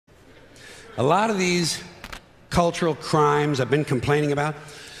A lot of these cultural crimes I've been complaining about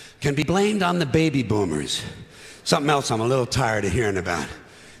can be blamed on the baby boomers. Something else I'm a little tired of hearing about.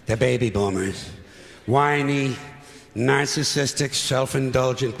 The baby boomers. Whiny, narcissistic,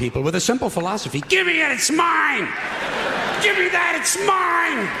 self-indulgent people with a simple philosophy. Give me it, it's mine! Give me that, it's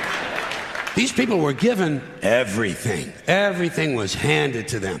mine! These people were given everything. Everything was handed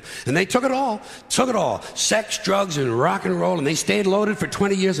to them. And they took it all. Took it all. Sex, drugs, and rock and roll. And they stayed loaded for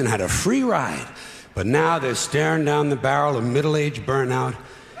 20 years and had a free ride. But now they're staring down the barrel of middle-age burnout.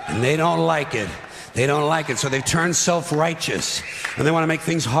 And they don't like it. They don't like it, so they've turned self-righteous. And they want to make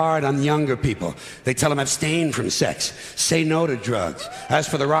things hard on younger people. They tell them abstain from sex, say no to drugs. As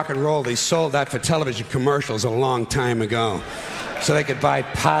for the rock and roll, they sold that for television commercials a long time ago. So they could buy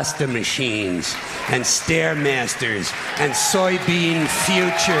pasta machines and Stairmasters and soybean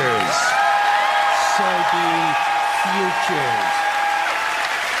futures. Soybean futures.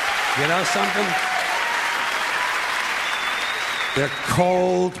 You know something? They're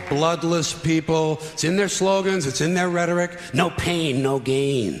cold, bloodless people. It's in their slogans, it's in their rhetoric. No pain, no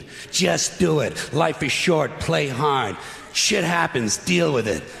gain. Just do it. Life is short, play hard. Shit happens, deal with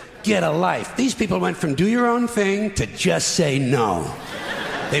it. Get a life. These people went from do your own thing to just say no.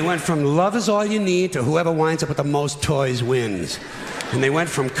 They went from love is all you need to whoever winds up with the most toys wins. And they went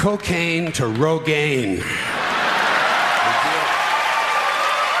from cocaine to Rogaine.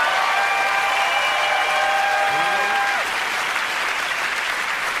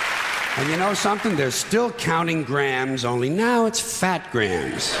 And you know something? They're still counting grams, only now it's fat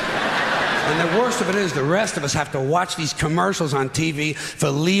grams. And the worst of it is the rest of us have to watch these commercials on TV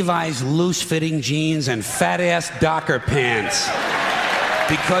for Levi's loose-fitting jeans and fat-ass Docker pants.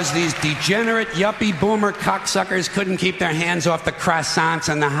 Because these degenerate, yuppie, boomer cocksuckers couldn't keep their hands off the croissants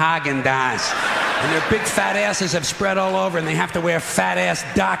and the Haagen-Dazs. And their big fat asses have spread all over and they have to wear fat-ass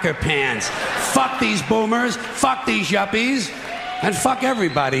Docker pants. Fuck these boomers, fuck these yuppies, and fuck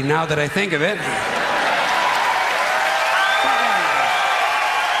everybody now that I think of it.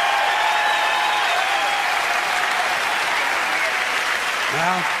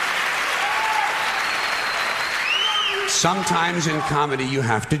 Well, sometimes in comedy you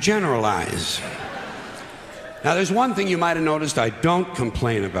have to generalize. Now there's one thing you might have noticed I don't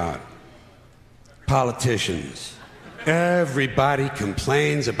complain about. Politicians. Everybody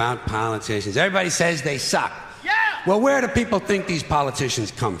complains about politicians. Everybody says they suck. Well, where do people think these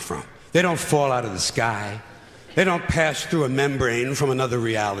politicians come from? They don't fall out of the sky. They don't pass through a membrane from another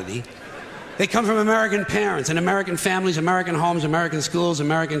reality. They come from American parents and American families, American homes, American schools,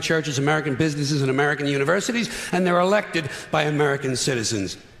 American churches, American businesses, and American universities, and they're elected by American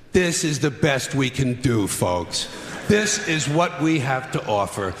citizens. This is the best we can do, folks. This is what we have to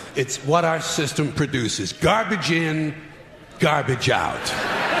offer. It's what our system produces. Garbage in, garbage out.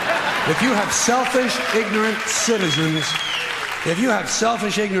 If you have selfish, ignorant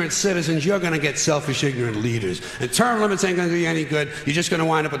citizens, you're going to get selfish, ignorant leaders. And term limits ain't going to do you any good. You're just going to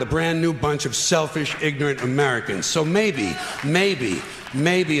wind up with a brand new bunch of selfish, ignorant Americans. So maybe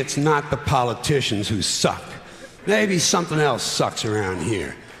it's not the politicians who suck. Maybe something else sucks around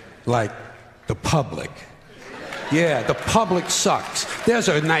here. Like the public. Yeah, the public sucks. There's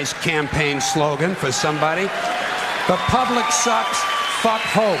a nice campaign slogan for somebody. The public sucks. Fuck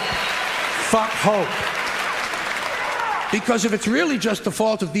hope. Fuck hope. Because if it's really just the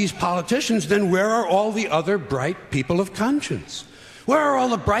fault of these politicians, then where are all the other bright people of conscience? Where are all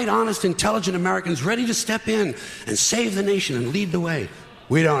the bright, honest, intelligent Americans ready to step in and save the nation and lead the way?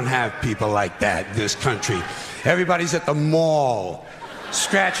 We don't have people like that in this country. Everybody's at the mall,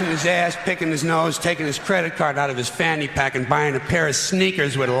 scratching his ass, picking his nose, taking his credit card out of his fanny pack and buying a pair of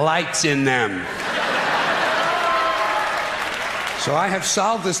sneakers with lights in them. So I have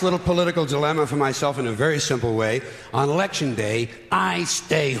solved this little political dilemma for myself in a very simple way. On election day, I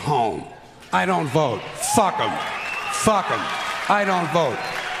stay home. I don't vote. Fuck them. Fuck them. I don't vote.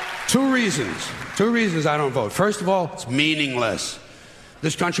 Two reasons I don't vote. First of all, it's meaningless.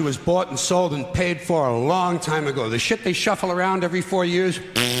 This country was bought and sold and paid for a long time ago. The shit they shuffle around every 4 years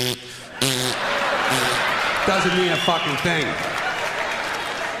doesn't mean a fucking thing.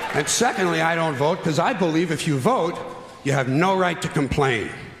 And secondly, I don't vote because I believe if you vote, you have no right to complain.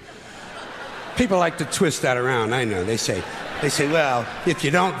 People like to twist that around, I know. They say, well, if you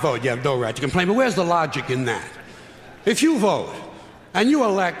don't vote, you have no right to complain. But where's the logic in that? If you vote and you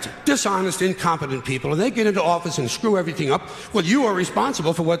elect dishonest, incompetent people and they get into office and screw everything up, well, you are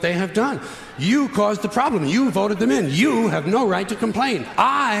responsible for what they have done. You caused the problem. You voted them in. You have no right to complain.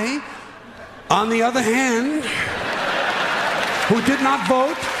 I, on the other hand, who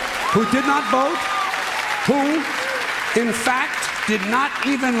in fact, did not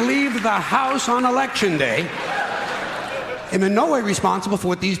even leave the house on election day. I'm in no way responsible for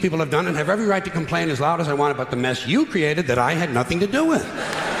what these people have done and have every right to complain as loud as I want about the mess you created that I had nothing to do with.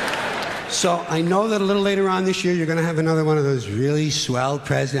 So I know that a little later on this year, you're going to have another one of those really swell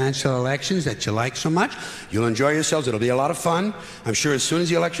presidential elections that you like so much. You'll enjoy yourselves. It'll be a lot of fun. I'm sure as soon as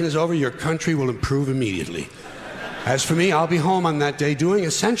the election is over, your country will improve immediately. As for me, I'll be home on that day doing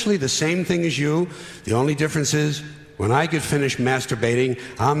essentially the same thing as you. The only difference is, when I get finished masturbating,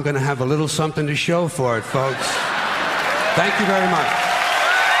 I'm going to have a little something to show for it, folks. Thank you very much.